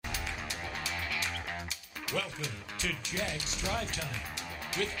Welcome to Jags Drive Time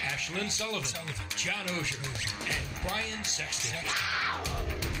with Ashlyn Sullivan, John Oehser, and Brian Sexton.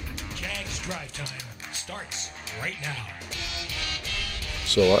 Jags Drive Time starts right now.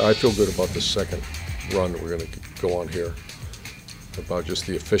 So I feel good about the second run that we're going to go on here, about just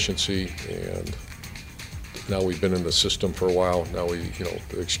the efficiency, and now we've been in the system for a while. Now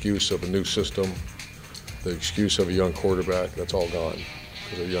the excuse of a new system, the excuse of a young quarterback, that's all gone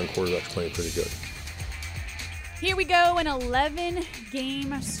because a young quarterback's playing pretty good. Here we go, an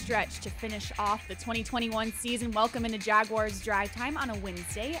 11-game stretch to finish off the 2021 season. Welcome into Jaguars Drive Time on a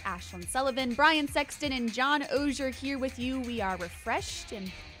Wednesday. Ashlyn Sullivan, Brian Sexton, and John Oehser here with you. We are refreshed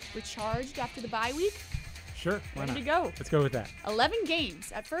and recharged after the bye week. Sure, why Ready not? to go. Let's go with that. 11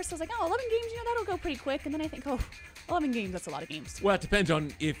 games. At first, I was like, 11 games, that'll go pretty quick. And then I think, 11 games, that's a lot of games. Well, it depends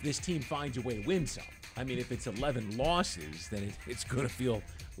on if this team finds a way to win some. I mean, if it's 11 losses, then it's going to feel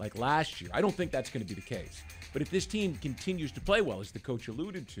like last year. I don't think that's going to be the case. But if this team continues to play well, as the coach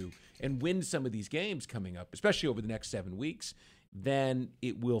alluded to, and wins some of these games coming up, especially over the next 7 weeks, then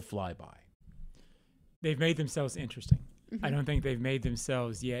it will fly by. They've made themselves interesting. I don't think they've made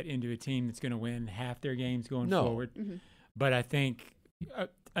themselves yet into a team that's going to win half their games going forward. But I think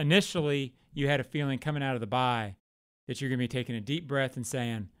initially you had a feeling coming out of the bye that you're going to be taking a deep breath and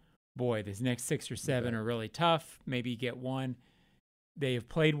saying, boy, this next 6 or 7 are really tough. Maybe you get one. They have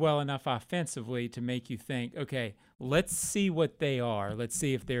played well enough offensively to make you think, okay, let's see what they are. Let's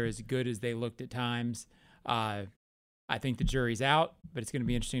see if they're as good as they looked at times. I think the jury's out, but it's going to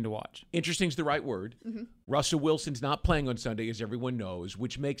be interesting to watch. Interesting is the right word. Russell Wilson's not playing on Sunday, as everyone knows,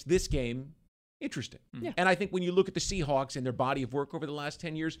 which makes this game interesting. Yeah. And I think when you look at the Seahawks and their body of work over the last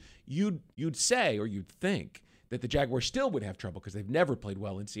 10 years, you'd say, or you'd think, that the Jaguars still would have trouble because they've never played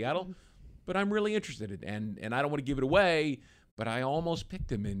well in Seattle. But I'm really interested in, and I don't want to give it away, but I almost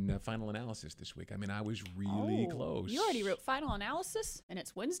picked him in final analysis this week. I mean, I was really close. You already wrote final analysis, and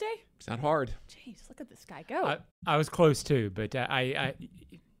it's Wednesday? It's not hard. Jeez, look at this guy go. I was close too, but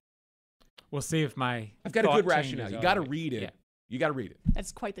we'll see if my I've got a thought good rationale. changes You got to already. read it. Yeah. You got to read it.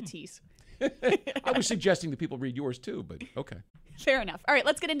 That's quite the tease. I was suggesting that people read yours too, but okay. Fair enough. All right,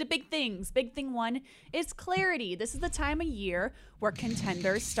 let's get into big things. Big thing one is clarity. This is the time of year where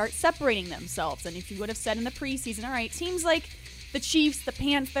contenders start separating themselves. And if you would have said in the preseason, all right, teams like the Chiefs, the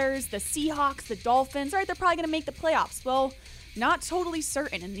Panthers, the Seahawks, the Dolphins, all right, they're probably going to make the playoffs. Well, not totally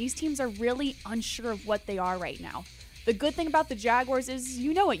certain. And these teams are really unsure of what they are right now. The good thing about the Jaguars is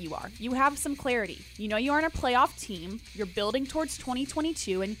you know what you are. You have some clarity. You know you aren't a playoff team. You're building towards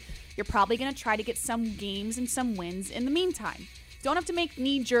 2022, and you're probably going to try to get some games and some wins in the meantime. Don't have to make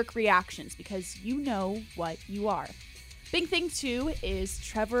knee-jerk reactions because you know what you are. Big thing, too, is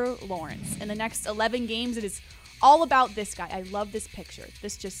Trevor Lawrence. In the next 11 games, it is all about this guy. I love this picture.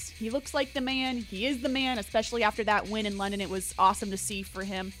 He looks like the man. He is the man, especially after that win in London. It was awesome to see for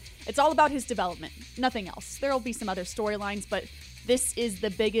him. It's all about his development, nothing else. There will be some other storylines, but this is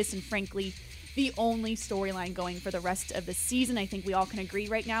the biggest and, frankly, the only storyline going for the rest of the season. I think we all can agree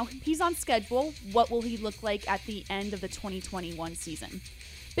right now. He's on schedule. What will he look like at the end of the 2021 season?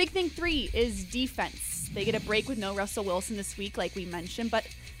 Big thing 3 is defense. They get a break with no Russell Wilson this week, like we mentioned, but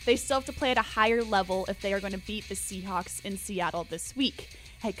they still have to play at a higher level if they are going to beat the Seahawks in Seattle this week.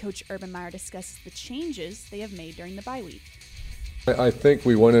 Head coach Urban Meyer discusses the changes they have made during the bye week. I think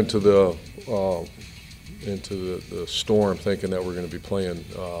we went into the storm thinking that we're going to be playing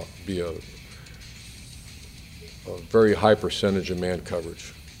a very high percentage of man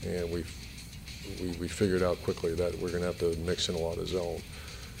coverage, and we figured out quickly that we're going to have to mix in a lot of zone.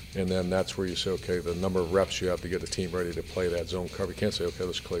 And then that's where you say, okay, the number of reps you have to get the team ready to play that zone cover. You can't say, okay,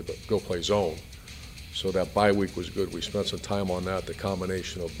 let's go play zone. So that bye week was good. We spent some time on that, the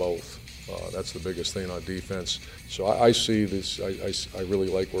combination of both. That's the biggest thing on defense. So I see this, I really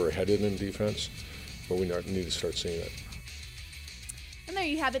like where we're headed in defense, but we need to start seeing it. And there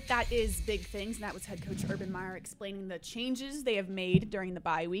you have it. That is big things. And that was head coach Urban Meyer explaining the changes they have made during the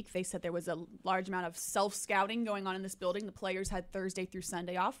bye week. They said there was a large amount of self-scouting going on in this building. The players had Thursday through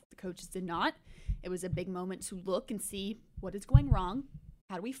Sunday off. The coaches did not. It was a big moment to look and see what is going wrong.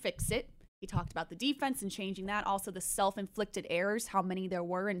 How do we fix it? He talked about the defense and changing that. Also the self-inflicted errors, how many there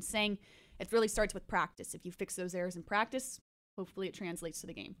were, and saying it really starts with practice. If you fix those errors in practice, hopefully it translates to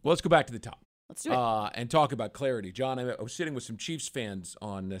the game. Well, let's go back to the top. Let's do it. And talk about clarity. John, I was sitting with some Chiefs fans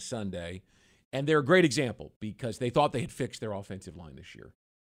on Sunday, and they're a great example because they thought they had fixed their offensive line this year,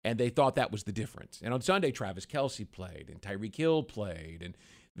 and they thought that was the difference. And on Sunday, Travis Kelce played, and Tyreek Hill played, and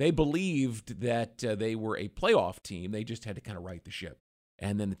they believed that they were a playoff team. They just had to kind of right the ship.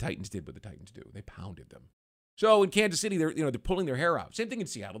 And then the Titans did what the Titans do. They pounded them. So in Kansas City, they're pulling their hair out. Same thing in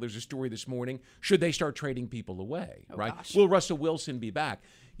Seattle. There's a story this morning. Should they start trading people away, right? Gosh. Will Russell Wilson be back?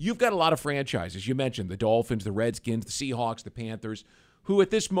 You've got a lot of franchises. You mentioned the Dolphins, the Redskins, the Seahawks, the Panthers, who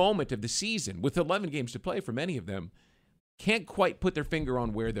at this moment of the season, with 11 games to play for many of them, can't quite put their finger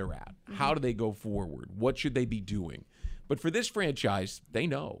on where they're at. How do they go forward? What should they be doing? But for this franchise, they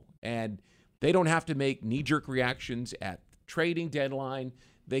know. And they don't have to make knee-jerk reactions at trading deadline.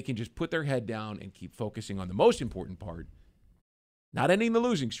 They can just put their head down and keep focusing on the most important part, not ending the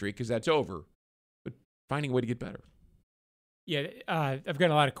losing streak because that's over, but finding a way to get better. Yeah, I've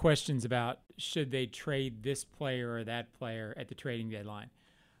got a lot of questions about should they trade this player or that player at the trading deadline.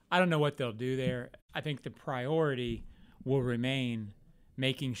 I don't know what they'll do there. I think the priority will remain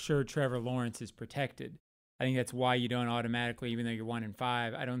making sure Trevor Lawrence is protected. I think that's why you don't automatically, even though you're 1-5,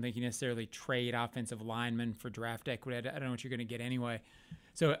 I don't think you necessarily trade offensive linemen for draft equity. I don't know what you're going to get anyway.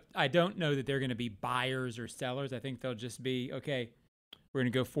 So I don't know that they're going to be buyers or sellers. I think they'll just be, okay, we're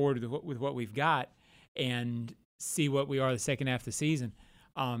going to go forward with what we've got and see what we are the second half of the season.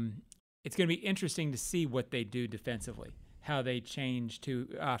 It's going to be interesting to see what they do defensively, how they change to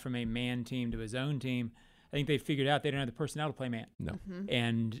from a man team to a zone team. I think they figured out they don't have the personnel to play man. No.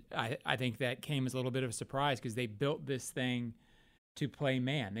 And I think that came as a little bit of a surprise because they built this thing to play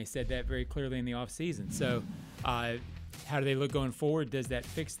man. They said that very clearly in the offseason. So how do they look going forward? Does that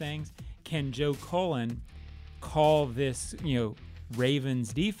fix things? Can Joe Cullen call this,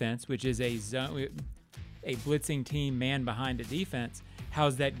 Ravens defense, which is a blitzing team, man behind a defense?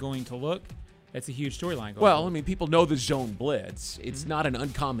 How's that going to look? That's a huge storyline. Well, I mean, people know the zone blitz. It's not an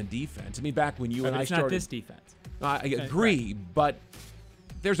uncommon defense. I mean, back when you and I started, it's not this defense. I agree, but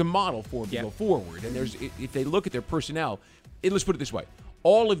there's a model for them to go forward. And if they look at their personnel, let's put it this way: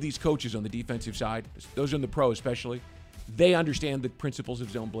 all of these coaches on the defensive side, those in the pro especially, they understand the principles of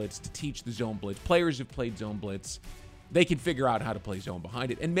zone blitz to teach the zone blitz. Players have played zone blitz. They can figure out how to play zone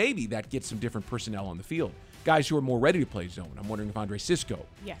behind it, and maybe that gets some different personnel on the field. Guys who are more ready to play zone. I'm wondering if Andre Cisco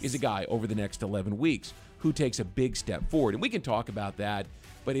is a guy over the next 11 weeks who takes a big step forward. And we can talk about that,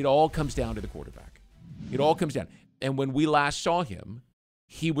 but it all comes down to the quarterback. It all comes down. And when we last saw him,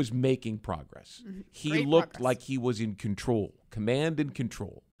 he was making progress. He looked like he was in control, command and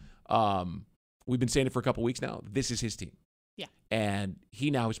control. We've been saying it for a couple weeks now. This is his team. Yeah. And he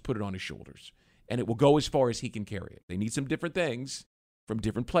now has put it on his shoulders. And it will go as far as he can carry it. They need some different things from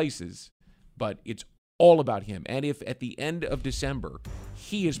different places, but it's all about him. And if at the end of December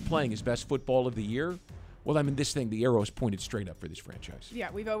he is playing his best football of the year, well, I mean, this thing, the arrow is pointed straight up for this franchise.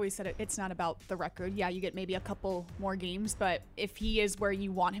 Yeah, we've always said it's not about the record. Yeah, you get maybe a couple more games, but if he is where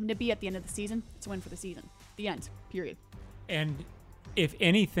you want him to be at the end of the season, it's a win for the season. The end, period. And if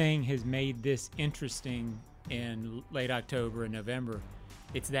anything has made this interesting in late October and November,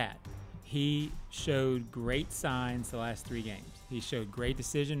 it's that. He showed great signs the last 3 games. He showed great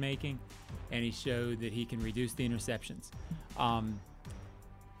decision-making, and he showed that he can reduce the interceptions.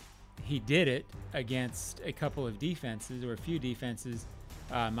 He did it against a couple of defenses, or a few defenses,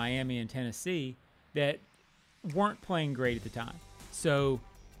 Miami and Tennessee, that weren't playing great at the time. So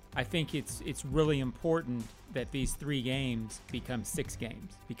I think it's really important that these 3 games become 6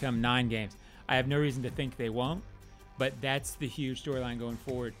 games, become 9 games. I have no reason to think they won't, but that's the huge storyline going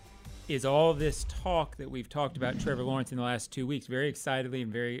forward. Is all this talk that we've talked about Trevor Lawrence in the last 2 weeks, very excitedly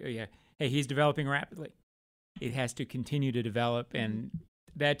and hey, he's developing rapidly. It has to continue to develop, and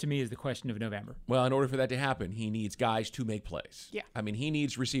that to me is the question of November. Well, in order for that to happen, he needs guys to make plays. Yeah. I mean, he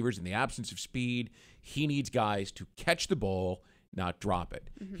needs receivers in the absence of speed. He needs guys to catch the ball, not drop it.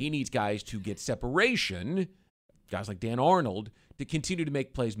 He needs guys to get separation, guys like Dan Arnold, to continue to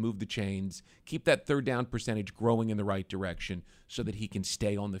make plays, move the chains, keep that third down percentage growing in the right direction so that he can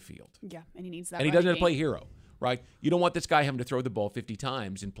stay on the field. Yeah, and he needs that. And he doesn't have to play hero, right? You don't want this guy having to throw the ball 50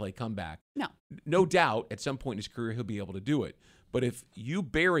 times and play comeback. No. No doubt at some point in his career he'll be able to do it. But if you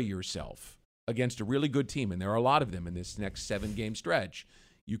bury yourself against a really good team, and there are a lot of them in this next 7-game stretch,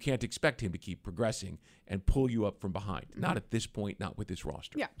 you can't expect him to keep progressing and pull you up from behind. Not at this point, not with this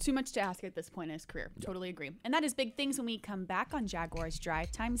roster. Yeah, too much to ask at this point in his career. Totally agree. And that is Big Things when we come back on Jaguars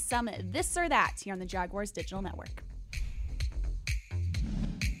Drive Time. Some this or that here on the Jaguars Digital Network.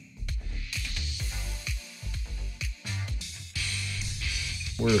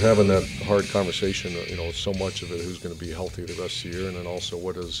 We're having that hard conversation, so much of it, who's going to be healthy the rest of the year, and then also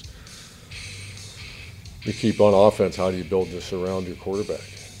what is we keep on offense, how do you build this around your quarterback?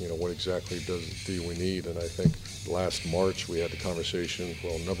 What exactly do we need? And I think last March we had the conversation,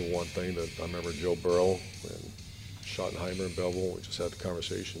 number one thing that I remember Joe Burrow and Schottenheimer and Bevel, we just had the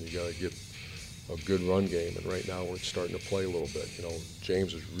conversation, you got to get a good run game, and right now we're starting to play a little bit. You know,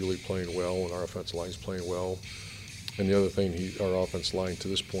 James is really playing well, and our offensive line's playing well. And the other thing, our offensive line to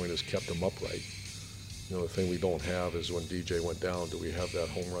this point has kept him upright. You know, the thing we don't have is when DJ went down, do we have that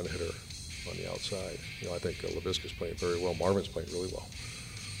home run hitter on the outside? You know, I think Laviska's playing very well. Marvin's playing really well.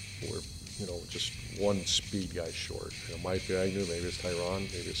 We're, you know, just one speed guy short. It might be Agnew, maybe it's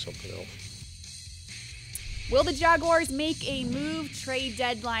Tyron, maybe it's something else. Will the Jaguars make a move trade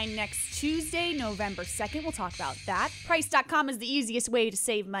deadline next Tuesday, November 2nd? We'll talk about that. Price.com is the easiest way to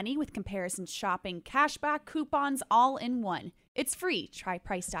save money with comparison shopping, cashback, coupons, all in one. It's free. Try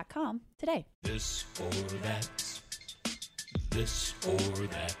Price.com today. This or that. This or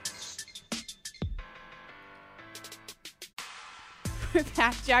that. We're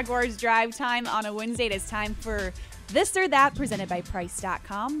back. Jaguars Drive Time on a Wednesday. It is time for This or That, presented by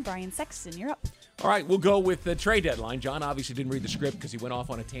Price.com. Brian Sexton, you're up. All right, we'll go with the trade deadline. John obviously didn't read the script because he went off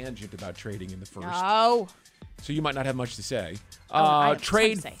on a tangent about trading in the first. Oh. So you might not have much to say. I have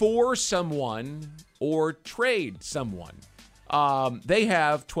Trade some to say. for someone or trade someone. They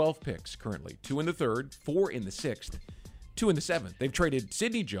have 12 picks currently. 2 in the 3rd, 4 in the 6th, 2 in the 7th. They've traded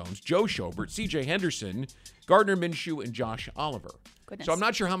Sidney Jones, Joe Schobert, C.J. Henderson, Gardner Minshew, and Josh Oliver. Goodness. So I'm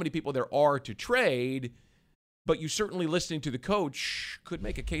not sure how many people there are to trade, but you certainly, listening to the coach, could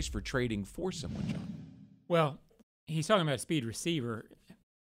make a case for trading for someone, John. Well, he's talking about a speed receiver.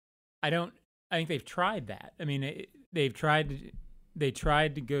 I think they've tried that. I mean, they tried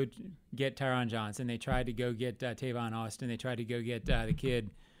to go get Tyron Johnson. They tried to go get Tavon Austin. They tried to go get the kid,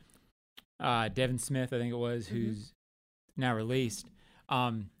 Devin Smith, I think it was, who's now released.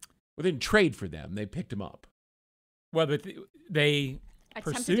 Well, they didn't trade for them. They picked him up. Well, but they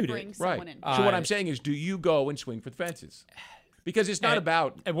Attempted pursued to bring it. someone in. So what I'm saying is, do you go and swing for the fences? Because it's not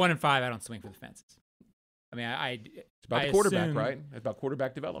about... At 1 and 5, I don't swing for the fences. I mean, It's about the quarterback, right? It's about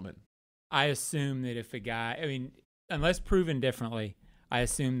quarterback development. I assume that if a guy, I mean, unless proven differently, I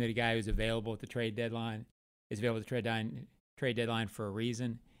assume that a guy who's available at the trade deadline is available at the trade deadline for a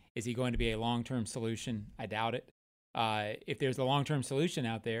reason. Is he going to be a long-term solution? I doubt it. If there's a long-term solution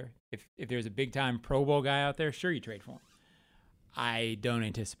out there, if there's a big-time Pro Bowl guy out there, sure, you trade for him. I don't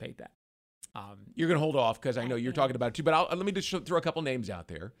anticipate that. You're going to hold off because I know you're talking about it too, but let me just throw a couple names out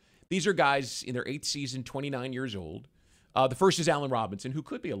there. These are guys in their 8th season, 29 years old. The first is Allen Robinson, who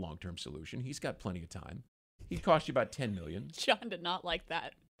could be a long-term solution. He's got plenty of time. He'd cost you about $10 million. John did not like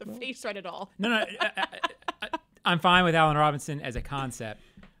that. The face right at all. No, I'm fine with Allen Robinson as a concept.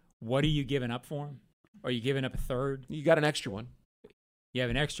 What are you giving up for him? Are you giving up a third? You got an extra one. You have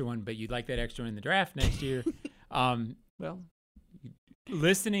an extra one, but you'd like that extra one in the draft next year. Well,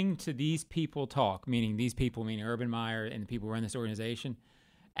 listening to these people talk, meaning Urban Meyer and the people who run this organization,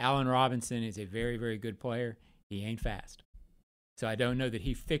 Allen Robinson is a very, very good player. He ain't fast. So I don't know that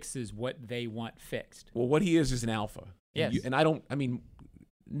he fixes what they want fixed. Well, what he is an alpha. Yes. And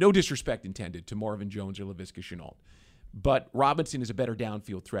no disrespect intended to Marvin Jones or Laviska Shenault, but Robinson is a better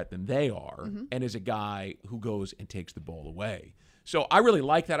downfield threat than they are and is a guy who goes and takes the ball away. So I really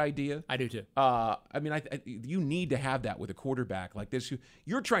like that idea. I do too. You need to have that with a quarterback like this.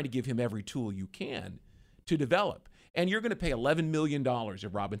 You're trying to give him every tool you can to develop. And you're going to pay $11 million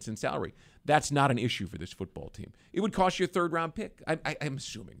of Robinson's salary. That's not an issue for this football team. It would cost you a 3rd-round pick. I'm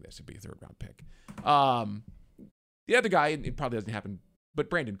assuming this would be a 3rd-round pick. The other guy, it probably doesn't happen, but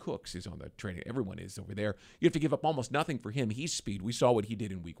Brandon Cooks is on the training. Everyone is over there. You have to give up almost nothing for him. He's speed. We saw what he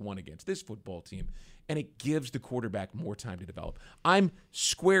did in week 1 against this football team, and it gives the quarterback more time to develop. I'm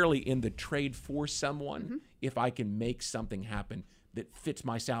squarely in the trade for someone if I can make something happen that fits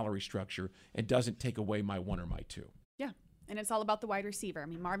my salary structure and doesn't take away my 1 or my 2. Yeah. And it's all about the wide receiver. I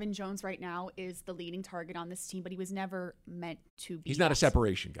mean, Marvin Jones right now is the leading target on this team, but he was never meant to be. He's not a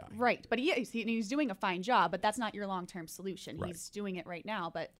separation guy. Right. But he is. He's doing a fine job, but that's not your long-term solution. Right. He's doing it right now,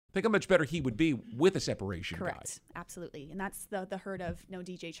 but... Think how much better he would be with a separation Correct. guy. Absolutely. And that's the hurt of no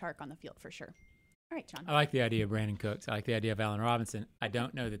DJ Chark on the field for sure. All right, John. I like the idea of Brandon Cooks. I like the idea of Allen Robinson. I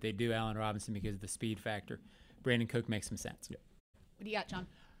don't know that they do Allen Robinson because of the speed factor. Brandon Cook makes some sense. Yeah. What do you got,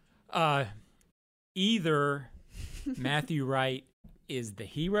 John? Either Matthew Wright is the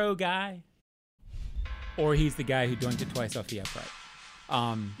hero guy or he's the guy who dunked it twice off the upright.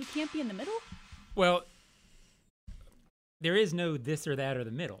 He can't be in the middle? Well, there is no this or that or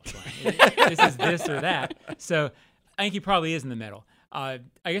the middle. This is this or that. So I think he probably is in the middle. I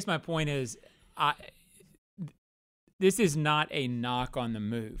guess my point is this is not a knock on the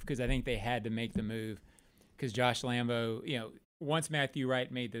move because I think they had to make the move because Josh Lambo, once Matthew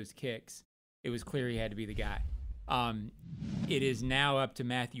Wright made those kicks, it was clear he had to be the guy. It is now up to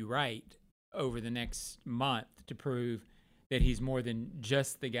Matthew Wright over the next month to prove that he's more than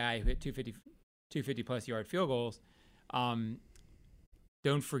just the guy who hit 250-plus yard field goals.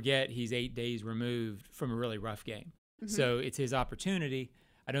 Don't forget he's 8 days removed from a really rough game. So it's his opportunity.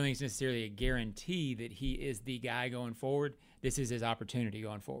 I don't think it's necessarily a guarantee that he is the guy going forward. This is his opportunity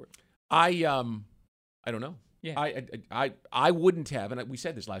going forward. I don't know. Yeah. I wouldn't have, and we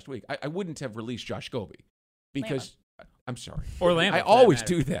said this last week, I wouldn't have released Josh Scobie because I'm sorry. Or Lambo. I always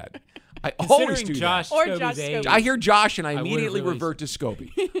do that. I always do Josh that. Or Scobie's Josh age, Scobie. I hear Josh and I would've immediately released- revert to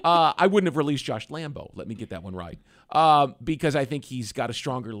Scobie. I wouldn't have released Josh Lambo. Let me get that one right. Because I think he's got a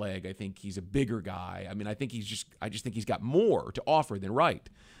stronger leg. I think he's a bigger guy. I mean, I just think he's got more to offer than Wright.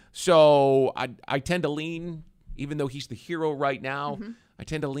 So I tend to lean, even though he's the hero right now, I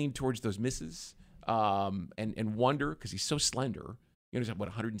tend to lean towards those misses and wonder, because he's so slender. You know, he's what,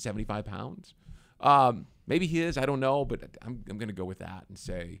 175 pounds? Maybe he is. I don't know, but I'm going to go with that and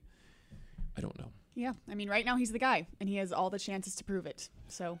say, I don't know. Yeah, I mean, right now he's the guy, and he has all the chances to prove it.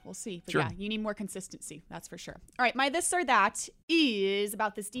 So we'll see. But Sure. yeah, you need more consistency. That's for sure. All right, my this or that is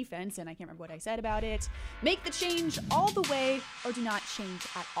about this defense, and I can't remember what I said about it. Make the change all the way or do not change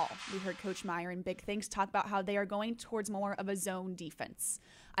at all. We heard Coach Meyer and Big Things talk about how they are going towards more of a zone defense.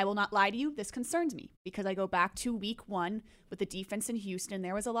 I will not lie to you, this concerns me because I go back to week 1 with the defense in Houston.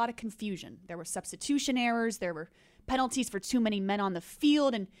 There was a lot of confusion. There were substitution errors. There were penalties for too many men on the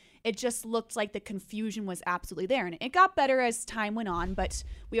field, and it just looked like the confusion was absolutely there. And it got better as time went on, but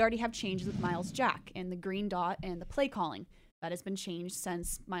we already have changes with Miles Jack and the green dot and the play calling. That has been changed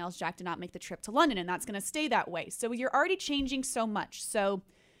since Miles Jack did not make the trip to London, and that's going to stay that way. So you're already changing so much. So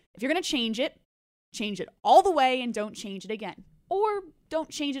if you're going to change it all the way and don't change it again. Or don't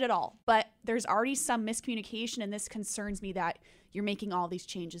change it at all. But there's already some miscommunication, and this concerns me that you're making all these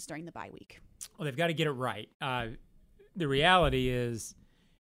changes during the bye week. Well, they've got to get it right. The reality is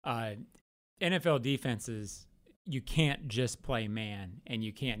NFL defenses, you can't just play man and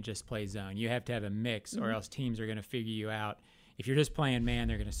you can't just play zone. You have to have a mix or else teams are going to figure you out. If you're just playing man,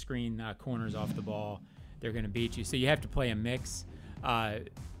 they're going to screen corners off the ball. They're going to beat you. So you have to play a mix.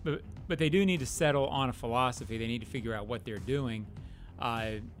 But they do need to settle on a philosophy. They need to figure out what they're doing.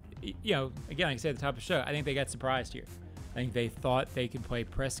 You know, again, like I said at the top of the show, I think they got surprised here. I think they thought they could play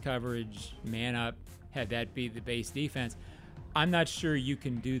press coverage, man up, have that be the base defense. I'm not sure you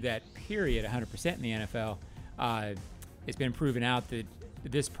can do that, period, 100% in the NFL. It's been proven out that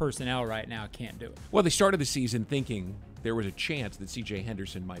this personnel right now can't do it. Well, they started the season thinking there was a chance that C.J.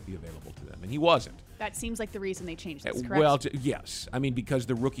 Henderson might be available to them, and he wasn't. That seems like the reason they changed this, correct? Well, yes. I mean, because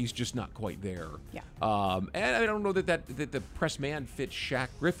the rookie's just not quite there. Yeah. And I don't know that the press man fits Shaq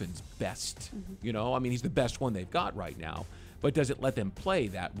Griffin's best. You know, I mean, he's the best one they've got right now, but does it let them play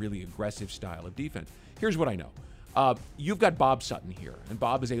that really aggressive style of defense? Here's what I know. You've got Bob Sutton here, and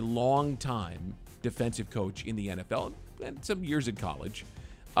Bob is a long-time defensive coach in the NFL and some years in college.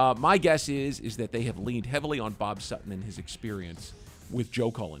 My guess is that they have leaned heavily on Bob Sutton and his experience with Joe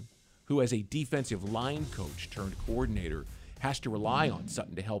Cullen, who as a defensive line coach turned coordinator has to rely on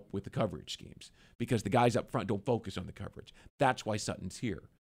Sutton to help with the coverage schemes because the guys up front don't focus on the coverage. That's why Sutton's here.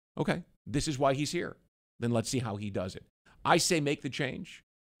 Okay, this is why he's here. Then let's see how he does it. I say make the change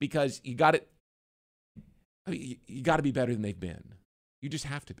because you got it. I mean, you got to be better than they've been. You just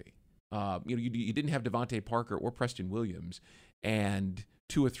have to be. You didn't have Devontae Parker or Preston Williams, and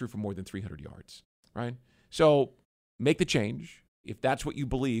Tua threw for more than 300 yards, right? So make the change. If that's what you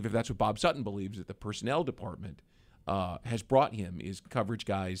believe, if that's what Bob Sutton believes that the personnel department has brought him is coverage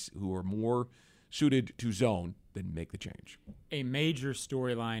guys who are more suited to zone, then make the change. A major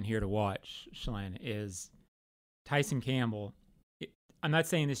storyline here to watch, Shalyn, is Tyson Campbell. I'm not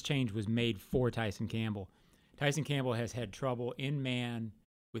saying this change was made for Tyson Campbell. Tyson Campbell has had trouble in man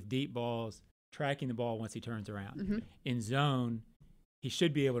with deep balls, tracking the ball once he turns around. In zone, he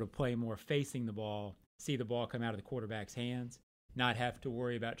should be able to play more facing the ball, see the ball come out of the quarterback's hands, not have to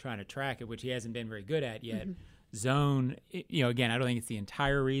worry about trying to track it, which he hasn't been very good at yet. Zone, again, I don't think it's the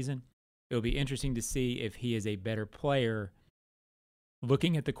entire reason. It'll be interesting to see if he is a better player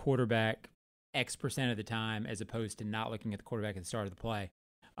looking at the quarterback X% of the time as opposed to not looking at the quarterback at the start of the play.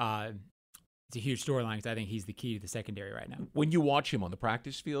 It's a huge storyline because I think he's the key to the secondary right now. When you watch him on the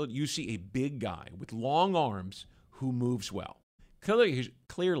practice field, you see a big guy with long arms who moves well.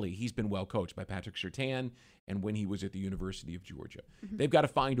 Clearly, he's been well coached by Patrick Surtain and when he was at the University of Georgia. They've got to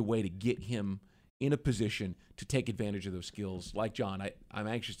find a way to get him in a position to take advantage of those skills. Like John, I'm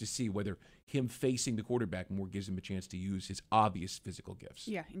anxious to see whether him facing the quarterback more gives him a chance to use his obvious physical gifts.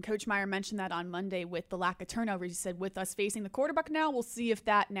 Yeah, and Coach Meyer mentioned that on Monday with the lack of turnovers. He said, with us facing the quarterback now, we'll see if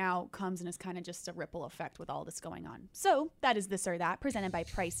that now comes and is kind of just a ripple effect with all this going on. So that is This or That, presented by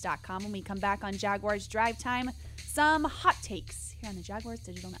Price.com. When we come back on Jaguars Drive Time, some hot takes here on the Jaguars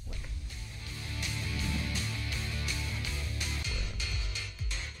Digital Network.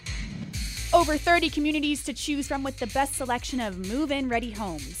 Over 30 communities to choose from with the best selection of move-in ready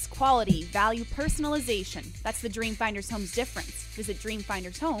homes. Quality, value, personalization. That's the Dream Finders Homes difference. Visit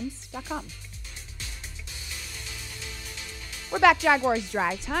dreamfindershomes.com. We're back, Jaguars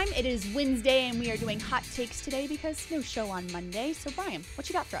Drive Time. It is Wednesday, and we are doing hot takes today because no show on Monday. So, Brian, what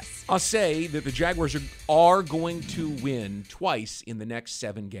you got for us? I'll say that the Jaguars are going to win twice in the next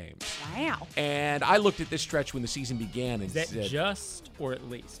 7 games. Wow. And I looked at this stretch when the season began and Is that said, just or at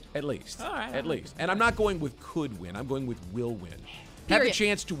least? At least. All right. At least. And I'm not going with could win. I'm going with will win. Had the Period.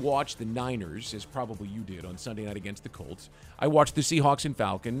 chance to watch the Niners, as probably you did, on Sunday night against the Colts. I watched the Seahawks and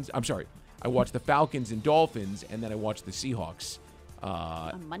Falcons. I watched the Falcons and Dolphins, and then I watched the Seahawks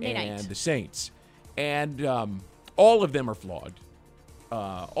On Monday night. and the Saints. And all of them are flawed.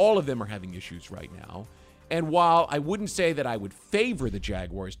 All of them are having issues right now. And while I wouldn't say that I would favor the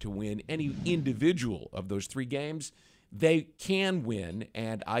Jaguars to win any individual of those 3 games, they can win,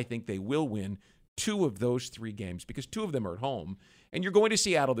 and I think they will win 2 of those 3 games because 2 of them are at home. And you're going to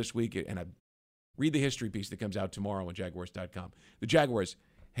Seattle this week, and I read the history piece that comes out tomorrow on Jaguars.com. The Jaguars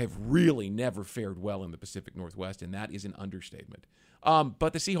have really never fared well in the Pacific Northwest, and that is an understatement.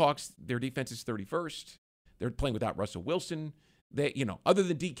 But the Seahawks, their defense is 31st. They're playing without Russell Wilson. They, other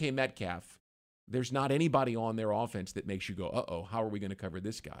than DK Metcalf, there's not anybody on their offense that makes you go, uh-oh, how are we going to cover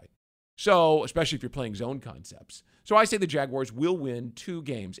this guy? So, especially if you're playing zone concepts. So I say the Jaguars will win 2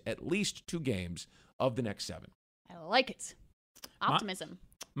 games, at least 2 games of the next 7. I like it. Optimism.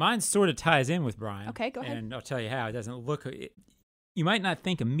 Mine sort of ties in with Brian. Okay, go ahead. And I'll tell you how. It doesn't look. You might not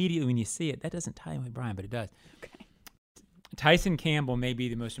think immediately when you see it, that doesn't tie in with Brian, but it does. Okay. Tyson Campbell may be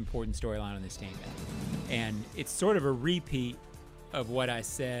the most important storyline on this team. And it's sort of a repeat of what I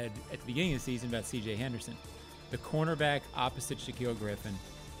said at the beginning of the season about C.J. Henderson. The cornerback opposite Shaquille Griffin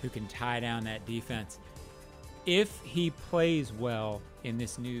who can tie down that defense. If he plays well in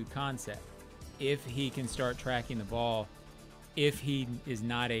this new concept, if he can start tracking the ball, if he is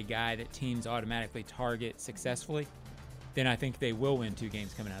not a guy that teams automatically target successfully, then I think they will win 2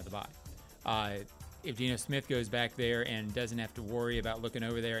 games coming out of the bye. If Geno Smith goes back there and doesn't have to worry about looking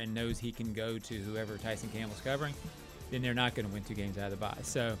over there and knows he can go to whoever Tyson Campbell's covering, then they're not going to win 2 games out of the bye.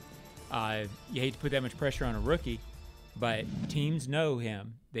 So you hate to put that much pressure on a rookie, but teams know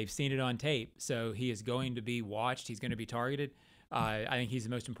him. They've seen it on tape. So he is going to be watched. He's going to be targeted. I think he's the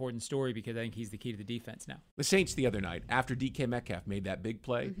most important story because I think he's the key to the defense now. The Saints the other night, after DK Metcalf made that big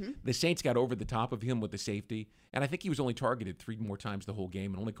play, the Saints got over the top of him with the safety, and I think he was only targeted 3 more times the whole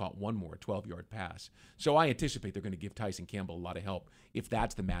game and only caught 1 more, a 12-yard pass. So I anticipate they're going to give Tyson Campbell a lot of help if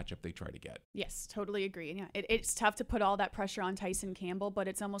that's the matchup they try to get. Yes, totally agree. Yeah, it's tough to put all that pressure on Tyson Campbell, but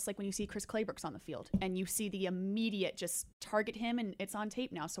it's almost like when you see Chris Claybrooks on the field and you see the immediate just target him, and it's on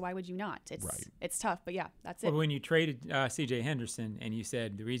tape now, so why would you not? It's tough, but yeah, that's it. Well, when you traded C.J. Henderson and you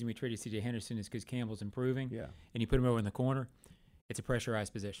said the reason we traded C.J. Henderson is because Campbell's improving, and you put him over in the corner, it's a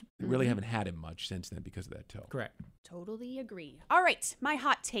pressurized position. They really haven't had him much since then because of that toe. Correct. Totally agree. All right, my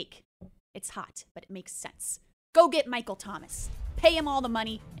hot take. It's hot, but it makes sense. Go get Michael Thomas. Pay him all the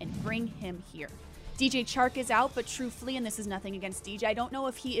money and bring him here. DJ Chark is out, but truthfully, and this is nothing against DJ, I don't know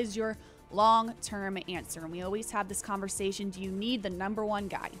if he is your long-term answer. And we always have this conversation. Do you need the number 1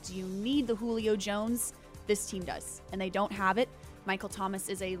 guy? Do you need the Julio Jones? This team does, and they don't have it. Michael Thomas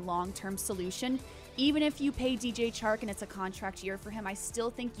is a long-term solution. Even if you pay DJ Chark and it's a contract year for him, I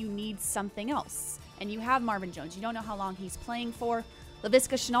still think you need something else. And you have Marvin Jones. You don't know how long he's playing for.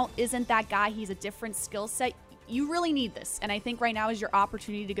 Laviska Shenault isn't that guy. He's a different skill set. You really need this, and I think right now is your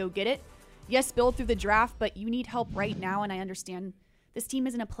opportunity to go get it. Yes, build through the draft, but you need help right now, and I understand this team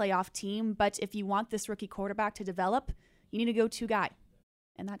isn't a playoff team, but if you want this rookie quarterback to develop, you need a go-to guy,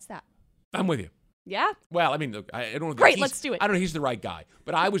 and that's that. I'm with you. Yeah? Well, I mean, look, I don't know. Great, let's do it. I don't know if he's the right guy,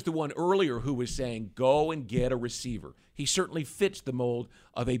 but I was the one earlier who was saying go and get a receiver. He certainly fits the mold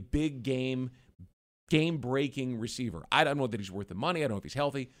of a big game-breaking receiver. I don't know that he's worth the money. I don't know if he's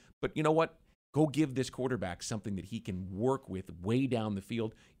healthy, but you know what? Go give this quarterback something that he can work with way down the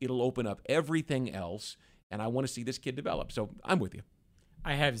field. It'll open up everything else, and I want to see this kid develop. So I'm with you.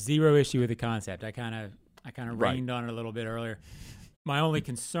 I have 0 issue with the concept. I kind of rained on it a little bit earlier. My only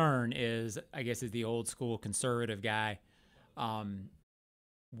concern is, I guess, as the old school conservative guy,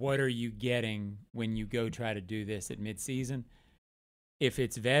 what are you getting when you go try to do this at midseason? If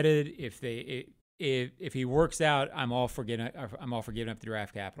it's vetted, if he works out, I'm all for giving up the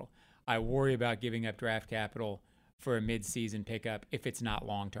draft capital. I worry about giving up draft capital for a midseason pickup if it's not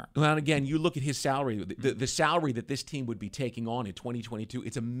long-term. Well, and again, you look at his salary, the salary that this team would be taking on in 2022,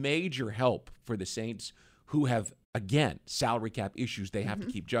 it's a major help for the Saints who have, again, salary cap issues they have to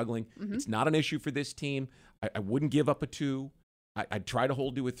keep juggling. It's not an issue for this team. I wouldn't give up a 2. I'd try to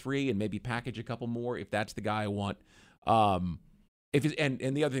hold to a 3 and maybe package a couple more if that's the guy I want. And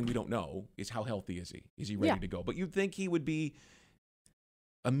the other thing we don't know is how healthy is he? Is he ready to go? But you'd think he would be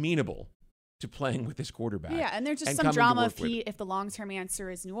amenable to playing with this quarterback. Yeah, and there's just some drama if the long-term answer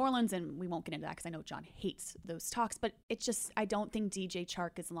is New Orleans, and we won't get into that because I know John hates those talks, but it's just, I don't think DJ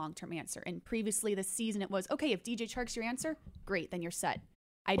Chark is the long-term answer. And previously this season it was, okay, if DJ Chark's your answer, great, then you're set.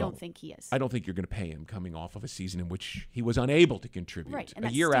 I don't think he is. I don't think you're going to pay him coming off of a season in which he was unable to contribute. Right, and a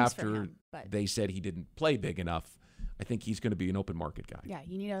that year stinks for after him, they said he didn't play big enough, I think he's going to be an open market guy. Yeah,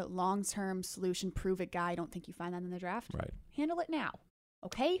 you need a long-term solution, prove-it guy. I don't think you find that in the draft. Right. Handle it now,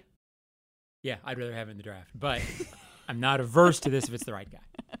 okay? Yeah, I'd rather have it in the draft. But I'm not averse to this if it's the right guy.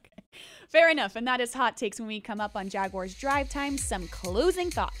 Okay. Fair enough. And that is Hot Takes when we come up on Jaguars Drive Time. Some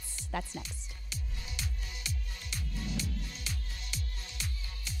closing thoughts. That's next.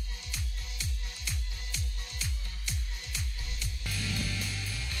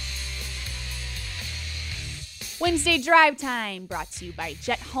 Wednesday Drive Time, brought to you by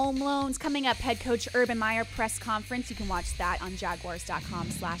Jet Home Loans. Coming up, head coach Urban Meyer press conference. You can watch that on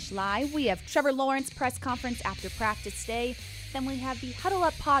Jaguars.com/live. We have Trevor Lawrence press conference after practice day. Then we have the Huddle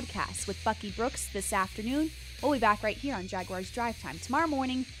Up podcast with Bucky Brooks this afternoon. We'll be back right here on Jaguars Drive Time tomorrow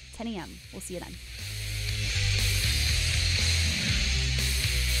morning, 10 a.m. We'll see you then.